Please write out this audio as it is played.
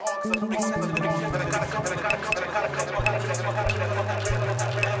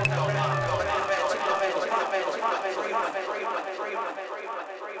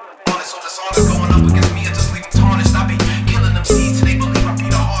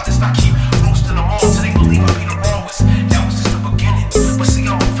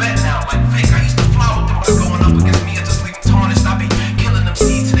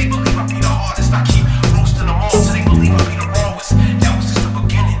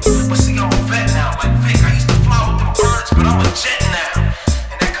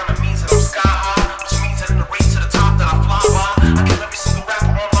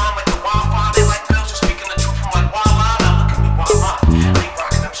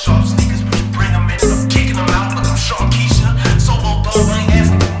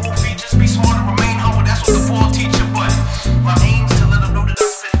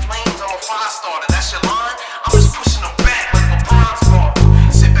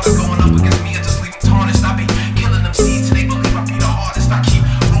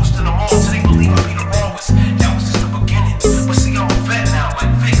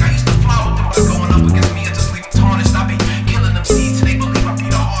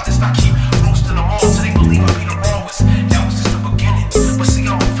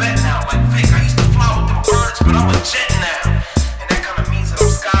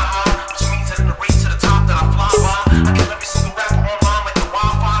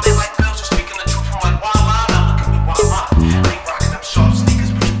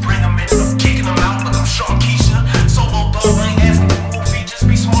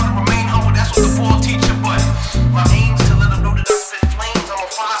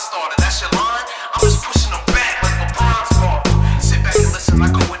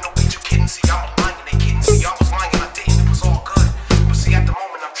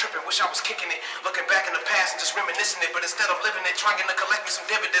Wish I was kicking it, looking back in the past and just reminiscing it. But instead of living it, trying to collect me some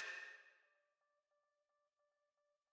dip.